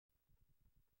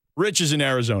Rich is in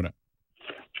Arizona.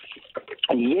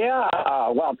 Yeah,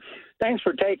 well, thanks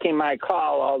for taking my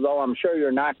call, although I'm sure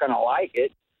you're not going to like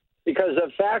it, because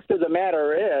the fact of the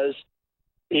matter is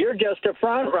you're just a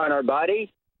front runner,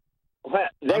 buddy.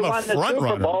 They won the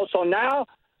Super Bowl, so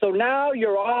now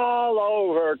you're all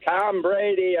over Tom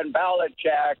Brady and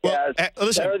Belichick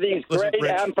as they're these great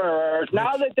emperors. Rich.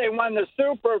 Now that they won the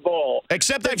Super Bowl.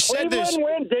 Except I've said this.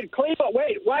 Did Cleveland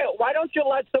win? Why don't you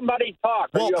let somebody talk?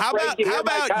 Are you afraid to hear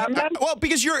my comment? Well,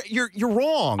 because you're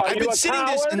wrong. I've been sitting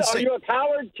this and saying, are you a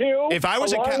coward too? If I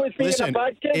was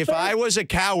if I was a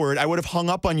coward, I would have hung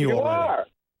up on you already. Are.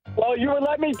 Well, you would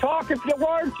let me talk if you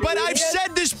weren't. But I've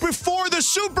said this before the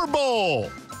Super Bowl.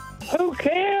 Who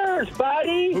cares,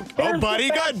 buddy? Buddy,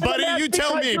 good, buddy. You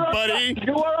tell me, buddy.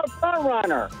 You are a front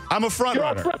runner. I'm a front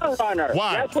runner. You're a front runner.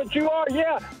 Why? That's what you are,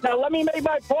 yeah. Now, let me make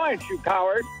my point, you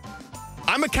coward.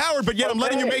 I'm a coward, but yet I'm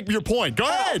letting you make your point. Go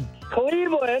ahead.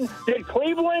 Did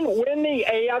Cleveland win the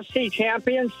AFC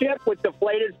championship with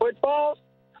deflated footballs?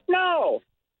 No.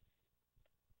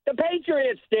 The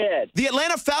Patriots did. The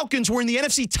Atlanta Falcons were in the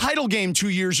NFC title game 2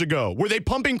 years ago. Were they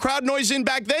pumping crowd noise in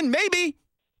back then? Maybe.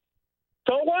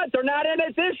 So what? They're not in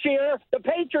it this year. The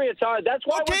Patriots are. That's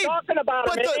why we're talking about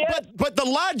them, idiot. But the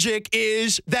logic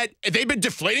is that they've been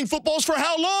deflating footballs for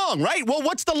how long, right? Well,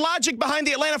 what's the logic behind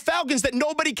the Atlanta Falcons that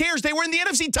nobody cares? They were in the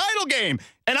NFC title game,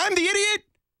 and I'm the idiot?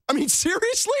 I mean,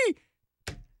 seriously?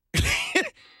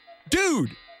 Dude,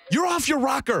 you're off your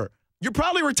rocker. You're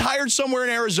probably retired somewhere in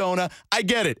Arizona. I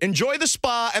get it. Enjoy the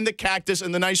spa and the cactus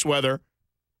and the nice weather,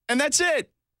 and that's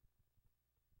it.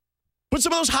 Put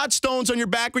some of those hot stones on your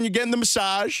back when you're getting the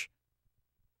massage.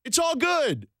 It's all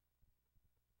good.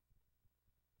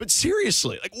 But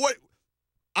seriously, like what?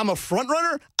 I'm a front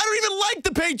runner? I don't even like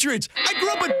the Patriots. I grew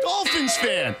up a Dolphins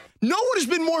fan. No one has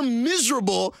been more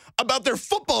miserable about their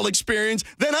football experience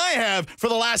than I have for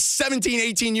the last 17,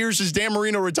 18 years since Dan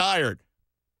Marino retired.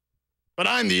 But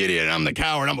I'm the idiot. I'm the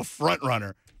coward. I'm a front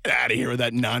runner. Get out of here with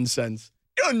that nonsense.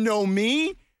 You don't know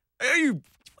me. What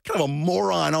kind of a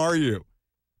moron are you?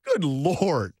 Good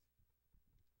Lord.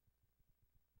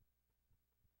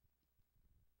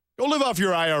 Go live off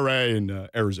your IRA in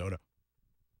Arizona.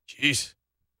 Jeez.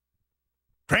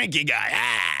 Cranky guy.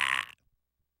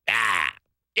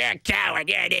 You're a coward.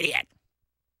 You're an idiot.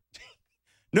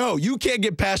 No, you can't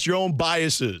get past your own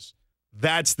biases.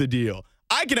 That's the deal.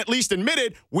 I can at least admit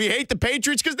it. We hate the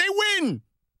Patriots because they win.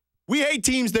 We hate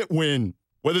teams that win.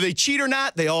 Whether they cheat or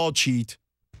not, they all cheat.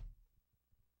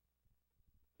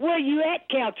 Where you at,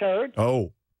 Cowherd?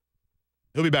 Oh.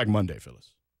 He'll be back Monday,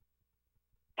 Phyllis.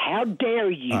 How dare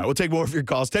you? All right, we'll take more of your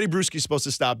calls. Teddy Bruschi's supposed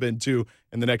to stop in, too,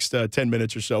 in the next 10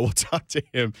 minutes or so. We'll talk to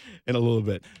him in a little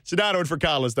bit. Sedano and for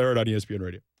Collins, they're heard on ESPN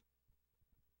Radio.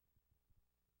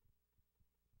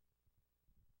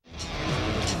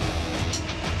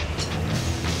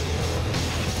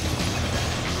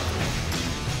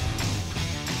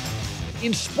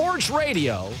 In sports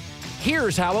radio,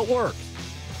 here's how it works.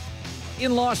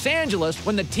 In Los Angeles,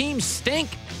 when the teams stink,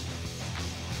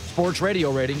 sports radio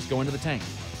ratings go into the tank.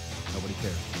 Nobody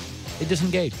cares. They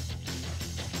disengage.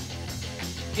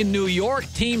 In New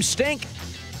York, teams stink.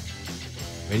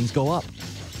 Ratings go up.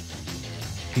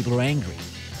 People are angry.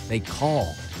 They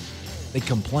call. They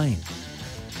complain.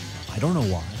 I don't know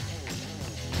why.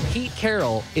 Pete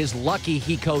Carroll is lucky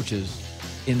he coaches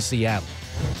in Seattle.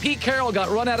 Pete Carroll got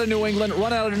run out of New England,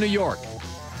 run out of New York.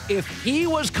 If he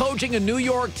was coaching a New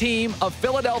York team, a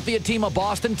Philadelphia team, a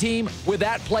Boston team with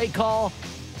that play call,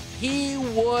 he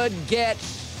would get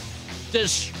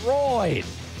destroyed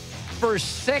for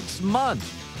 6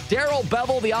 months. Darrell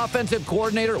Bevell, the offensive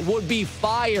coordinator, would be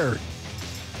fired.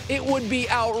 It would be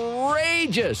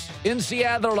outrageous. In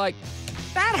Seattle, they're like,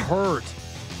 that hurt.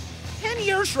 10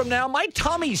 years from now, my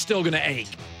tummy's still going to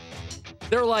ache.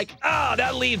 They're like,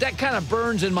 that kind of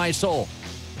burns in my soul.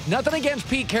 Nothing against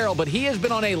Pete Carroll, but he has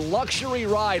been on a luxury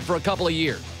ride for a couple of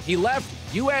years. He left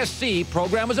USC,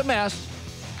 program was a mess.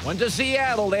 Went to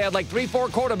Seattle, they had like 3-4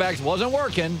 quarterbacks, wasn't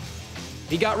working.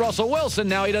 He got Russell Wilson,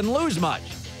 now he doesn't lose much.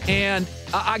 And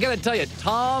I got to tell you,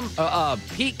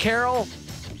 Pete Carroll,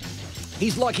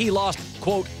 he's lucky he lost,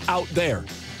 quote, out there,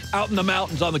 out in the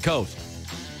mountains on the coast.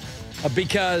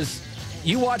 Because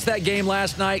you watched that game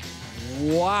last night,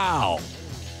 wow.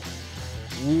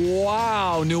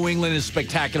 Wow, New England is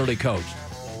spectacularly coached.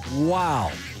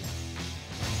 Wow.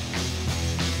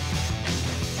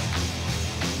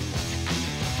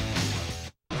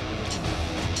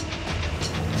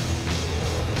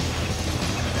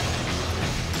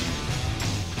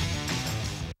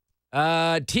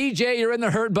 TJ, you're in the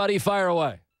herd, buddy. Fire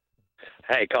away.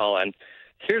 Hey, Colin.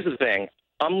 Here's the thing.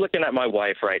 I'm looking at my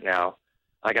wife right now.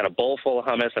 I got a bowl full of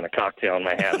hummus and a cocktail in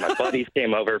my hand. My buddies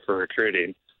came over for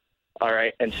recruiting. All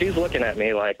right, and she's looking at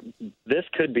me like, this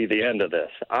could be the end of this.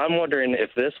 I'm wondering if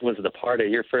this was the part of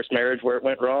your first marriage where it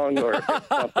went wrong or if it's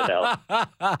something else.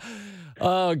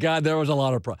 Oh, God, there was a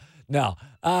lot of No.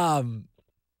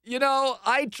 You know,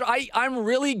 I'm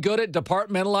really good at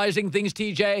departmentalizing things,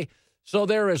 TJ. So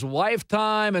there is wife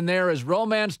time, and there is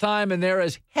romance time, and there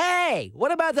is, hey,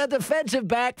 what about that defensive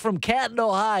back from Canton,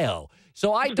 Ohio?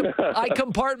 So I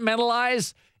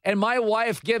compartmentalize, and my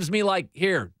wife gives me like,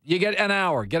 here, you get an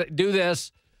hour. Do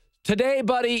this. Today,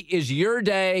 buddy, is your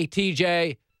day,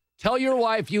 TJ. Tell your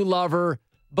wife you love her,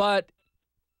 but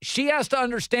she has to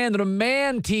understand that a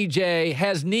man, TJ,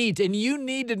 has needs, and you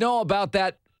need to know about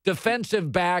that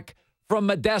defensive back from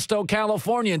Modesto,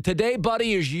 California. And today,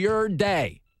 buddy, is your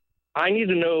day. I need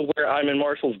to know where Iman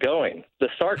Marshall's going. The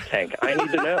Shark Tank. I need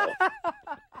to know.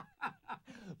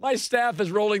 My staff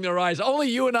is rolling their eyes. Only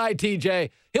you and I, TJ.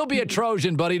 He'll be a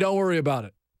Trojan, buddy. Don't worry about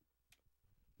it.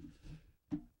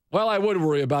 Well, I would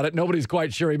worry about it. Nobody's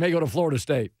quite sure. He may go to Florida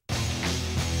State. The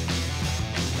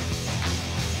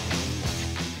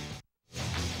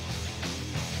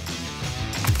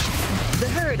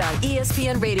Herd on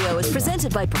ESPN Radio is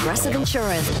presented by Progressive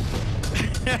Insurance.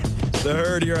 The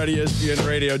Herd here on ESPN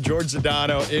Radio. George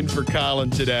Sedano in for Colin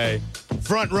today.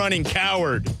 Front-running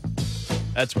coward.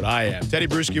 That's what I am. Teddy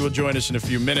Bruschi will join us in a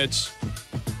few minutes.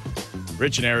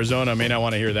 Rich in Arizona may not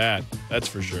want to hear that. That's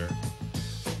for sure.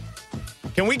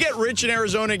 Can we get Rich in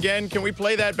Arizona again? Can we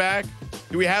play that back?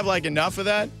 Do we have, like, enough of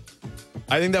that?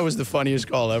 I think that was the funniest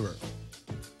call ever.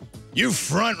 You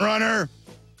front-runner.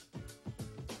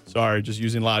 Sorry, just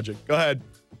using logic. Go ahead.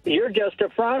 You're just a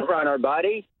front-runner,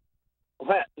 buddy.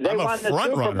 They won the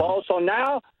Super Bowl, so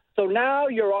now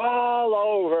you're all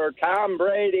over Tom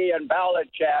Brady and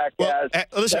Belichick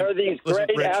they're these great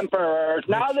emperors.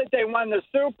 Now that they won the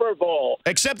Super Bowl.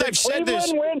 Except I've said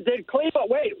this. Did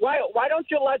Cleveland wait? Why don't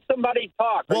you let somebody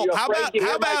talk? Well, how about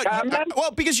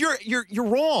well, because you're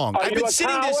wrong. I've been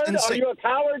sitting this and saying, are you a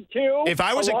coward too? If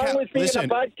I was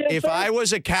if I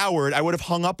was a coward, I would have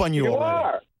hung up on you already.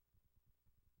 Are.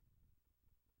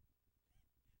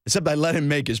 Except I let him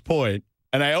make his point.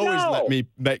 And I always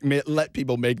let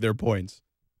people make their points.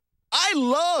 I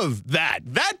love that.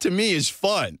 That, to me, is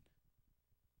fun.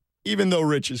 Even though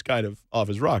Rich is kind of off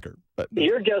his rocker. But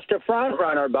you're just a front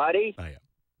runner, buddy.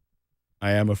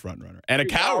 I am a front runner. And a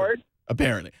coward,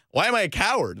 apparently. Why am I a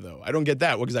coward, though? I don't get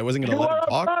that. Because I wasn't going to let him talk?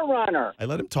 You are a front runner. I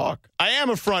let him talk. I am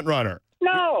a front runner.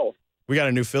 No. We got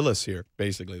a new Phyllis here,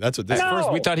 basically. That's what this is. At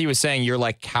first, we thought he was saying you're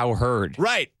like Cowherd.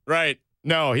 Right.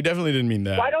 No, he definitely didn't mean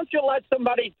that. Why don't you let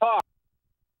somebody talk?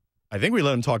 I think we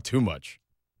let him talk too much.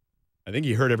 I think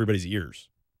he hurt everybody's ears.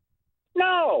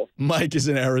 No. Mike is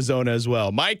in Arizona as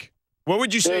well. Mike, what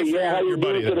would you say for your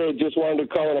buddy? Today? Just wanted to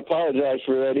call and apologize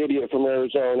for that idiot from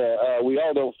Arizona. We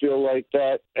all don't feel like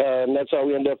that, and that's how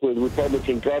we end up with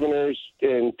Republican governors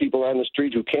and people on the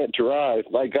street who can't drive.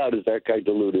 My God, is that guy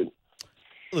deluded?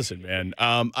 Listen, man.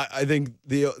 I think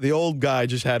the old guy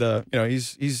just had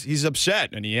he's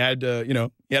upset, and he had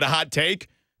he had a hot take.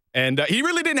 And he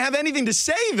really didn't have anything to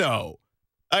say, though.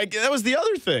 Like, that was the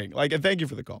other thing. Like, thank you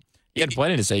for the call. He had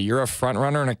plenty to say. You're a front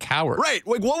runner and a coward. Right.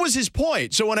 Like, what was his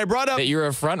point? So when I brought up that you're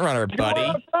a front runner, buddy.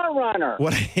 You're a front runner.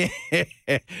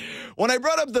 When I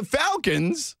brought up the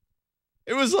Falcons,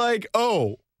 it was like,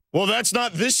 oh, well, that's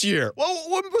not this year. Well,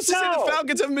 what's to say the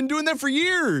Falcons haven't been doing that for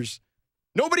years?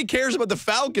 Nobody cares about the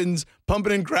Falcons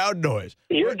pumping in crowd noise.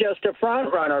 You're just a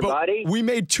front runner, buddy. We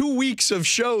made 2 weeks of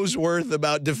shows worth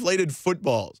about deflated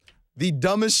footballs. The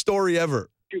dumbest story ever.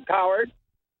 You coward.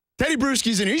 Teddy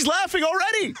Bruschi's in here. He's laughing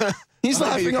already. He's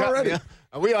laughing already.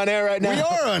 Are we on air right now? We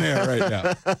are on air right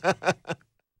now.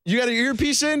 You got an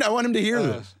earpiece in? I want him to hear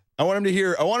this. I want him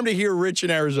to hear Rich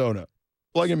in Arizona.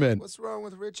 Plug him in. What's wrong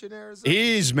with Rich in Arizona?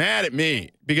 He's mad at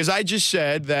me because I just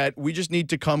said that we just need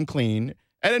to come clean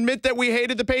and admit that we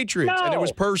hated the Patriots, and it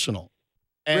was personal.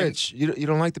 And Rich, you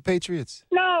don't like the Patriots?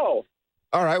 No.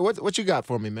 All right, what you got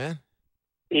for me, man?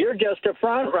 You're just a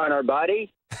front runner,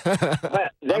 buddy.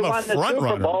 They won the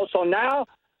Super Bowl, so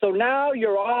now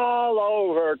you're all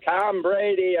over Tom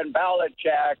Brady and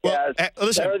Belichick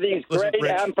they're these great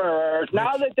emperors. Rich.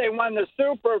 Now that they won the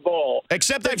Super Bowl.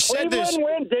 Except I've said this.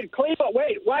 Did Cleveland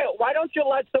wait? Why don't you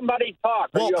let somebody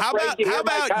talk? Well, how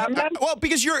about well,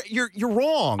 because you're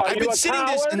wrong. I've been sitting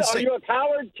this and saying, are you a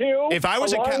coward too? If I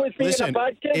was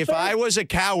if I was a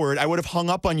coward, I would have hung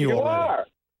up on you already. Are.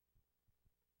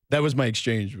 That was my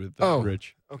exchange with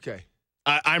Rich. Okay.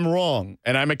 I'm wrong,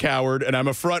 and I'm a coward, and I'm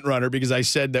a front runner because I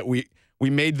said that we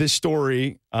made this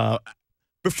story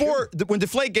before when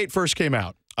Deflategate first came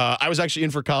out. I was actually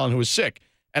in for Colin, who was sick,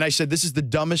 and I said, this is the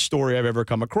dumbest story I've ever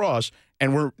come across,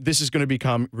 and this is going to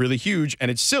become really huge,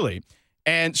 and it's silly.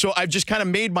 And so I've just kind of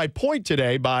made my point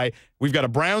today by we've got a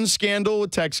Browns scandal with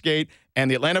TextGate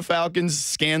and the Atlanta Falcons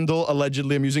scandal,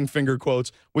 allegedly, I'm using finger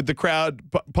quotes, with the crowd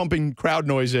pumping crowd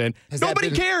noise in.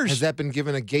 Nobody cares. Has that been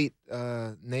given a gate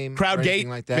name? Crowd gate,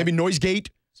 like that? maybe noise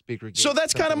gate. Speaker gate. So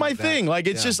that's kind of my thing. Like,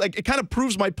 it's just like, it kind of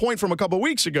proves my point from a couple of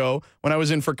weeks ago when I was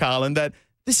in for Colin that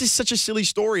this is such a silly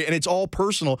story and it's all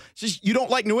personal. It's just you don't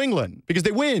like New England because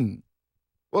they win.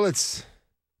 Well, it's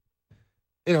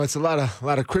a lot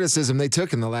of criticism they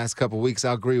took in the last couple of weeks.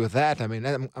 I'll agree with that. I mean,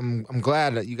 I'm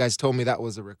glad that you guys told me that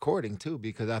was a recording too,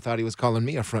 because I thought he was calling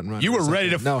me a front runner. You were ready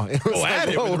to go at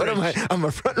it. What am I? I'm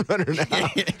a front runner now.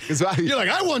 You're like,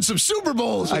 I won some Super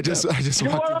Bowls. I just You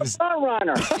walked are in a front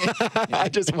runner. I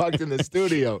just walked in the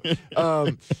studio.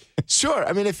 Sure.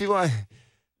 I mean, if you want,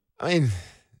 I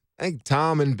think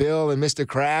Tom and Bill and Mr.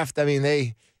 Kraft, I mean,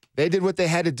 they did what they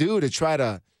had to do to try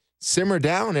to simmer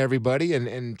down everybody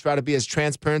and try to be as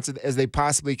transparent as they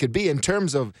possibly could be in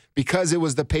terms of, because it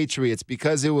was the Patriots,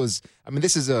 because it was,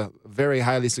 this is a very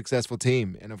highly successful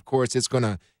team. And of course it's going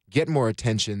to get more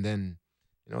attention than,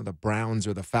 the Browns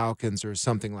or the Falcons or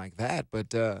something like that.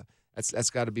 But that's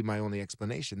got to be my only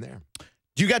explanation there.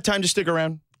 Do you got time to stick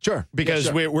around? Sure. Because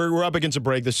yeah, sure. we're up against a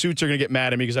break. The suits are going to get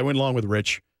mad at me because I went along with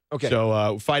Rich. Okay.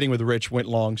 So fighting with Rich went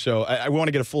long. So I want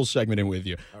to get a full segment in with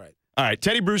you. All right,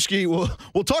 Teddy Bruschi,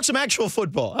 we'll talk some actual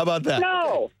football. How about that?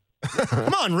 No.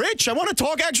 Come on, Rich. I want to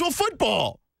talk actual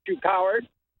football. You coward.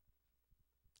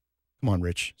 Come on,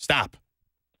 Rich. Stop.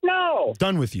 No.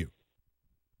 Done with you.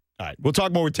 All right, we'll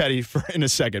talk more with Teddy in a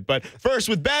second. But first,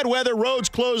 with bad weather, roads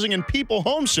closing, and people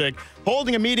homesick,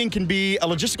 holding a meeting can be a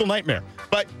logistical nightmare.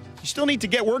 But you still need to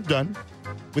get work done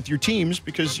with your teams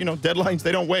because, deadlines,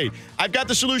 they don't wait. I've got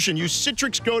the solution. Use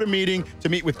Citrix GoToMeeting to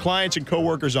meet with clients and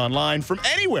coworkers online from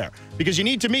anywhere because you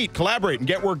need to meet, collaborate, and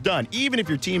get work done, even if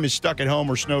your team is stuck at home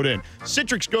or snowed in.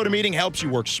 Citrix GoToMeeting helps you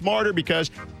work smarter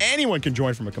because anyone can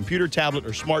join from a computer, tablet,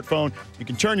 or smartphone. You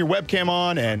can turn your webcam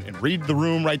on and read the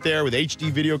room right there with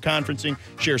HD video conferencing,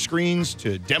 share screens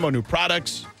to demo new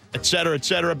products, et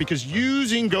cetera, because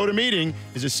using GoToMeeting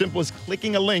is as simple as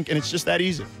clicking a link, and it's just that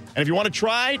easy. And if you want to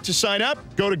try to sign up,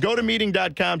 go to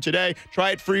GoToMeeting.com today.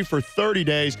 Try it free for 30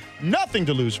 days. Nothing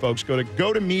to lose, folks. Go to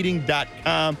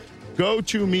GoToMeeting.com,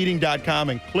 GoToMeeting.com,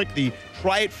 and click the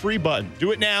Try It Free button.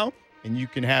 Do it now, and you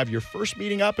can have your first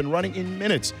meeting up and running in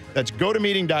minutes. That's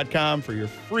GoToMeeting.com for your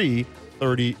free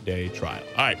 30-day trial.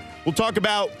 All right, we'll talk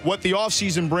about what the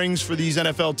offseason brings for these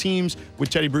NFL teams with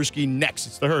Teddy Bruschi next.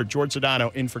 It's The Herd. George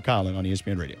Sedano in for Colin on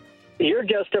ESPN Radio. You're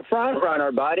just a front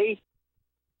runner, buddy.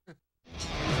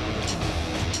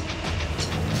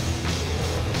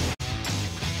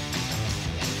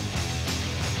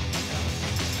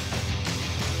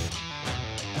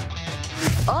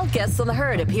 All guests on The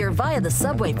Herd appear via the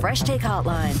Subway Fresh Take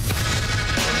Hotline.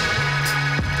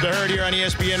 The Herd here on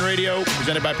ESPN Radio,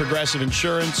 presented by Progressive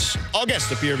Insurance. All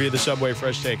guests appear via the Subway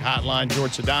Fresh Take Hotline.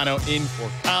 George Sedano in for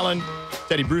Colin.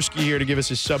 Teddy Bruschi here to give us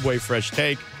his Subway Fresh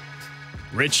Take.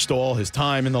 Rich stole his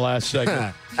time in the last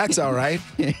segment. That's all right.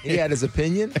 He had his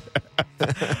opinion.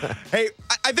 Hey,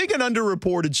 I think an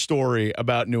underreported story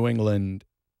about New England,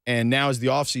 and now as the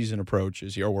offseason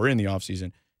approaches, or we're in the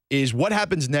offseason, is what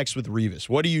happens next with Revis.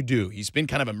 What do you do? He's been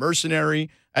kind of a mercenary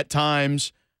at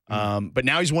times, but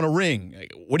now he's won a ring.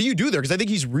 What do you do there? Because I think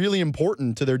he's really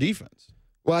important to their defense.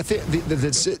 Well, I think the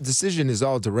decision is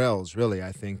all Darrell's, really,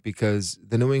 I think, because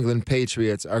the New England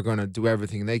Patriots are going to do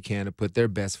everything they can to put their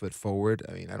best foot forward.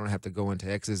 I mean, I don't have to go into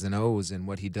X's and O's and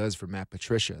what he does for Matt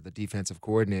Patricia, the defensive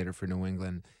coordinator for New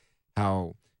England,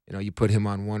 how you put him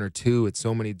on one or two. It's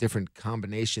so many different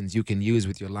combinations you can use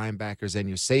with your linebackers and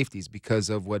your safeties because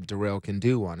of what Darrell can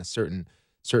do on a certain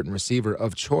receiver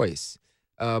of choice.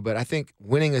 But I think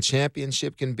winning a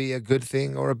championship can be a good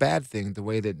thing or a bad thing, the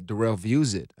way that Darrell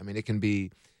views it. I mean, it can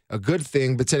be a good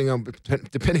thing depending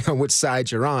on which side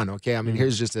you're on, okay? I mean,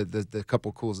 here's just the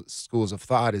couple cool schools of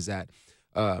thought is that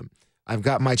I've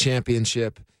got my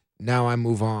championship, now I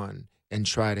move on and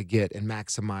try to get and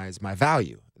maximize my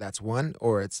value. That's one.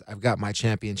 Or it's I've got my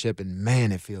championship and,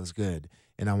 man, it feels good,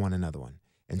 and I want another one.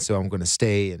 And so I'm going to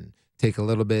stay and take a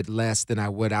little bit less than I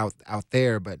would out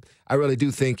there. But I really do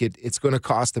think it's going to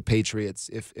cost the Patriots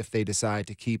if they decide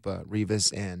to keep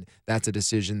Revis, and that's a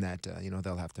decision that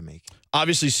they'll have to make.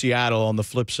 Obviously, Seattle, on the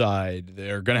flip side,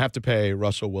 they're going to have to pay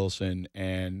Russell Wilson,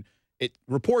 and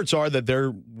reports are that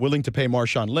they're willing to pay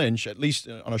Marshawn Lynch, at least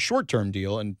on a short-term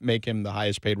deal, and make him the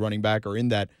highest-paid running back or in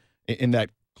that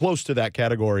close to that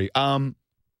category.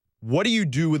 What do you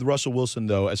do with Russell Wilson,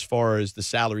 though, as far as the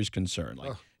salary is concerned?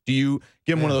 Like, Do you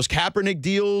give him one of those Kaepernick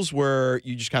deals where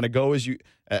you just kind of go as you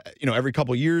every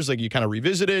couple of years, like you kind of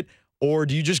revisit it? Or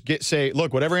do you just say,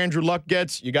 look, whatever Andrew Luck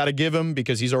gets, you got to give him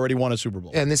because he's already won a Super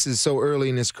Bowl? And this is so early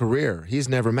in his career. He's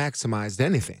never maximized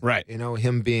anything. Right.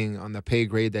 Him being on the pay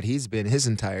grade that he's been his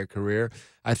entire career,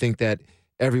 I think that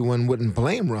everyone wouldn't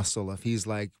blame Russell if he's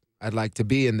like, I'd like to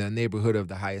be in the neighborhood of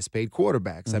the highest paid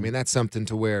quarterbacks. Mm-hmm. I mean, that's something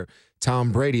to where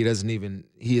Tom Brady isn't even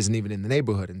in the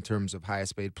neighborhood in terms of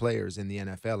highest paid players in the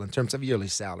NFL, in terms of yearly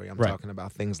salary. I'm talking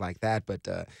about things like that, but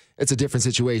it's a different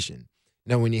situation.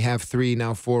 When you have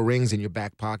 4 rings in your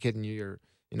back pocket and you're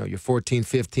 14,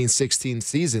 15, 16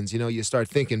 seasons, you start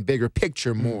thinking bigger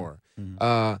picture more.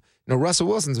 Mm-hmm. Russell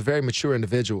Wilson's a very mature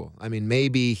individual. I mean,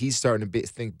 maybe he's starting to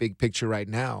think big picture right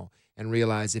now and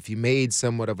realize if he made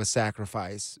somewhat of a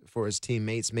sacrifice for his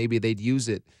teammates, maybe they'd use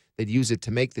it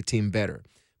to make the team better.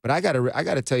 But I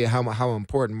gotta tell you how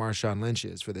important Marshawn Lynch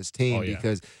is for this team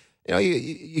because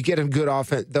you get a good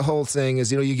offense. The whole thing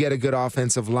is, you get a good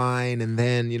offensive line, and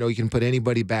then, you can put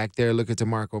anybody back there. Look at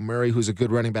DeMarco Murray, who's a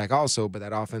good running back also, but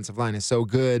that offensive line is so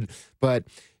good. But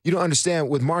you don't understand,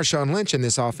 with Marshawn Lynch in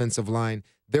this offensive line,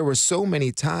 there were so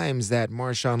many times that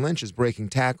Marshawn Lynch is breaking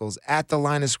tackles at the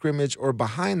line of scrimmage or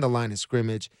behind the line of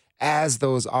scrimmage as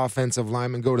those offensive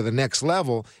linemen go to the next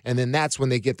level, and then that's when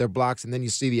they get their blocks, and then you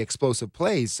see the explosive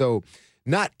plays. So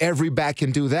not every back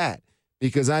can do that.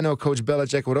 Because I know Coach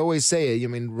Belichick would always say,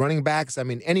 running backs,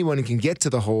 anyone can get to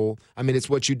the hole. It's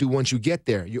what you do once you get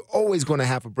there. You're always going to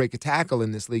have to break a tackle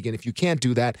in this league, and if you can't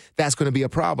do that, that's going to be a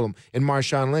problem. And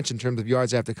Marshawn Lynch, in terms of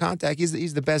yards after contact,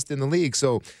 he's the best in the league.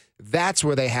 So that's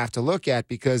where they have to look at,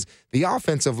 because the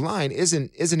offensive line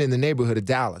isn't in the neighborhood of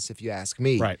Dallas, if you ask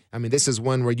me. Right. This is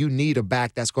one where you need a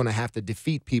back that's going to have to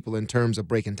defeat people in terms of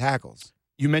breaking tackles.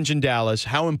 You mentioned Dallas.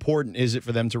 How important is it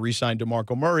for them to re-sign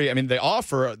DeMarco Murray?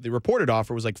 The reported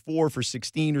offer was like 4 for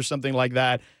 $16 or something like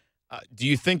that. Do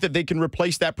you think that they can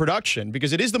replace that production?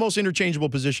 Because it is the most interchangeable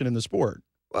position in the sport.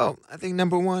 Well, I think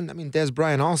number one, Dez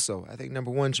Bryant also. I think number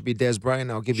one should be Dez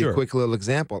Bryant. I'll give you a quick little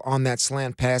example. On that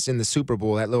slant pass in the Super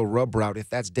Bowl, that little rub route, if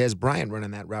that's Dez Bryant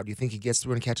running that route, do you think he gets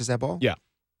through and catches that ball? Yeah.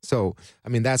 So,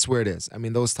 that's where it is.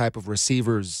 Those type of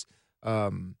receivers,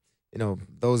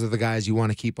 those are the guys you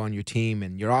want to keep on your team,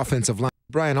 and your offensive line.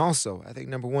 Bryant also. I think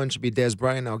number one should be Dez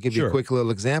Bryant. I'll give you a quick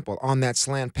little example. On that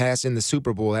slant pass in the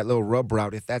Super Bowl, that little rub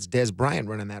route, if that's Dez Bryant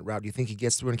running that route, do you think he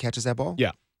gets through and catches that ball?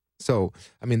 Yeah. So,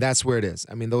 that's where it is.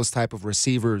 Those type of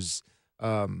receivers,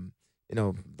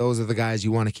 those are the guys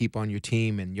you want to keep on your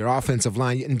team, and your offensive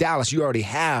line. In Dallas, you already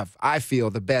have, I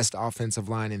feel, the best offensive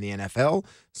line in the NFL.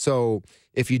 So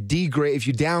if you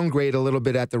downgrade a little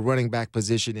bit at the running back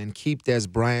position and keep Dez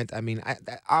Bryant,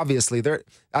 obviously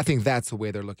I think that's the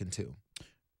way they're looking too.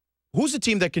 Who's the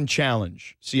team that can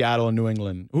challenge Seattle and New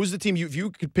England? Who's the team, if you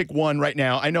could pick one right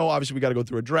now? I know obviously we got to go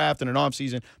through a draft and an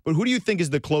offseason, but who do you think is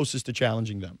the closest to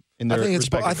challenging them in their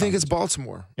I think it's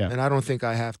Baltimore. Yeah. And I don't think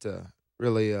I have to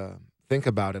really think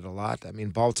about it a lot.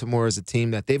 Baltimore is a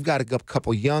team that they've got a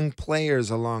couple young players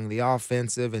along the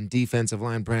offensive and defensive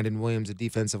line. Brandon Williams, a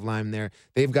defensive line there.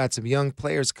 They've got some young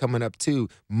players coming up too.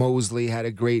 Mosley had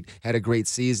a great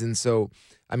season. So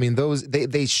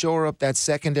they shore up that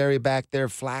secondary back there.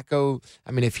 Flacco,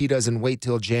 if he doesn't wait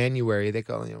till January, they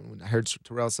call I heard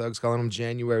Terrell Suggs calling him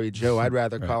January Joe. I'd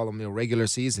rather call him regular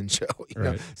season Joe,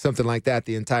 something like that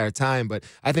the entire time. But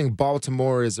I think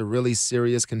Baltimore is a really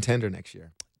serious contender next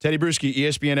year. Teddy Bruschi,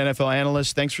 ESPN NFL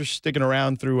analyst. Thanks for sticking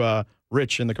around through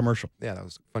Rich in the commercial. Yeah, that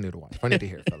was funny to watch. Funny to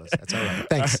hear, fellas. That's all right.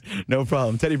 Thanks. No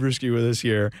problem. Teddy Bruschi with us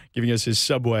here, giving us his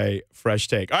Subway fresh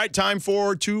take. All right, time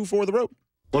for 2 for the road.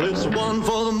 Well, it's 1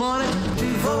 for the money,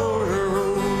 2 for the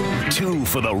road. 2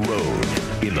 for the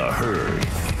road in the herd.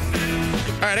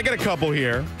 All right, I got a couple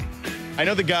here. I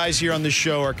know the guys here on this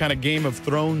show are kind of Game of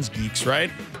Thrones geeks,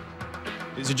 right?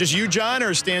 Is it just you, John,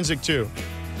 or Stanzik too?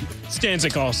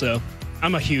 Stanzik also.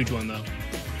 I'm a huge one, though.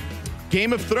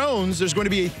 Game of Thrones, there's going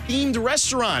to be a themed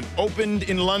restaurant opened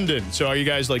in London. So are you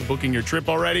guys booking your trip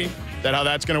already? Is that how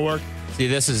that's going to work? See,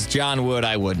 this is John Wood.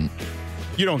 I wouldn't.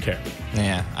 You don't care.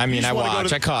 Yeah. I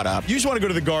watch. I caught up. You just want to go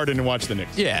to the Garden and watch the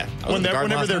Knicks. Yeah.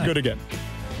 Whenever they're good again.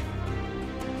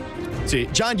 See,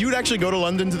 John, you'd actually go to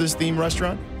London to this themed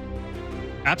restaurant?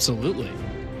 Absolutely.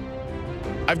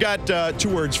 I've got 2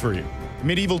 words for you.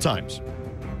 Medieval times.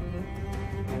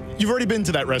 You've already been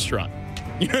to that restaurant.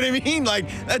 You know what I mean?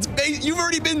 You've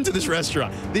already been to this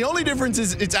restaurant. The only difference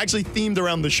is it's actually themed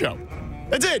around the show.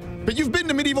 That's it. But you've been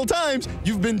to medieval times.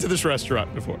 You've been to this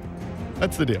restaurant before.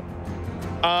 That's the deal.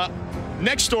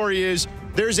 Next story is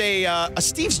there's a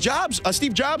Steve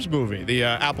Jobs movie, the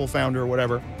Apple founder or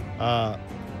whatever.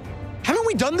 Haven't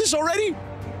we done this already?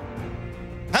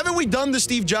 Haven't we done the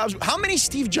Steve Jobs? How many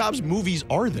Steve Jobs movies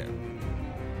are there?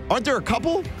 Aren't there a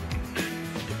couple?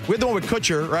 We had the one with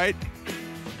Kutcher, right?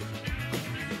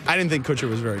 I didn't think Kutcher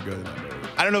was very good in that movie.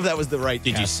 I don't know if that was the right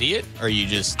Did you see it, or you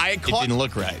just it didn't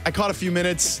look right? I caught a few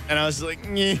minutes, and I was like,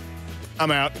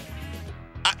 I'm out.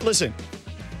 Listen,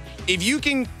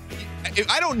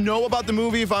 if I don't know about the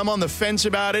movie, if I'm on the fence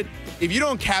about it, if you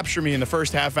don't capture me in the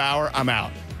first half hour, I'm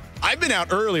out. I've been out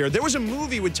earlier. There was a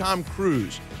movie with Tom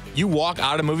Cruise. You walk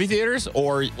out of movie theaters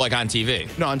or like on TV?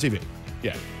 No, on TV.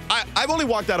 Yeah. I've only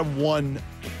walked out of one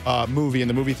movie in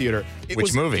the movie theater.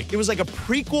 Which movie? It was like a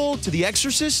prequel to The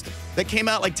Exorcist that came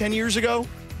out like 10 years ago.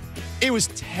 It was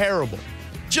terrible.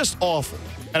 Just awful.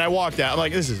 And I walked out. I'm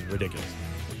like, this is ridiculous.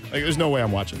 Like, there's no way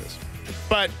I'm watching this.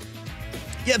 But,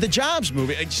 yeah, the Jobs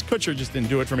movie, Kutcher just didn't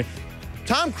do it for me.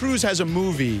 Tom Cruise has a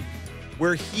movie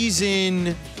where he's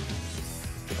in,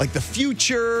 like, the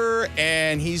future,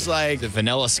 and he's like... The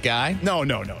Vanilla Sky? No.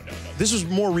 This was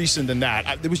more recent than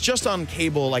that. It was just on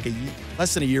cable like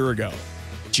less than a year ago.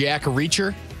 Jack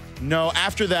Reacher? No,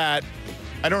 after that,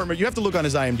 I don't remember. You have to look on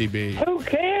his IMDb. Who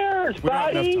cares,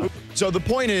 buddy? So the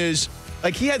point is,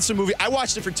 like, he had some movie. I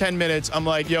watched it for 10 minutes. I'm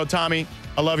like, yo, Tommy,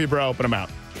 I love you, bro, but I'm out.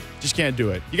 Just can't do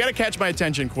it. You got to catch my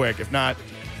attention quick. If not,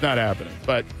 it's not happening.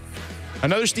 But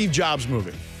another Steve Jobs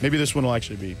movie. Maybe this one will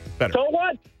actually be better. So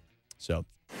what? So,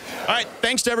 all right.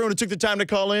 Thanks to everyone who took the time to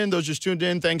call in. Those just tuned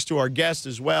in. Thanks to our guests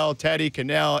as well, Teddy,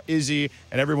 Cannell, Izzy,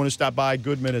 and everyone who stopped by,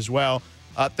 Goodman as well.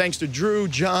 Thanks to Drew,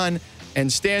 John, and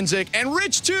Stanzik, and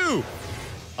Rich, too.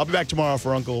 I'll be back tomorrow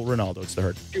for Uncle Ronaldo. It's The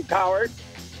Herd. You coward.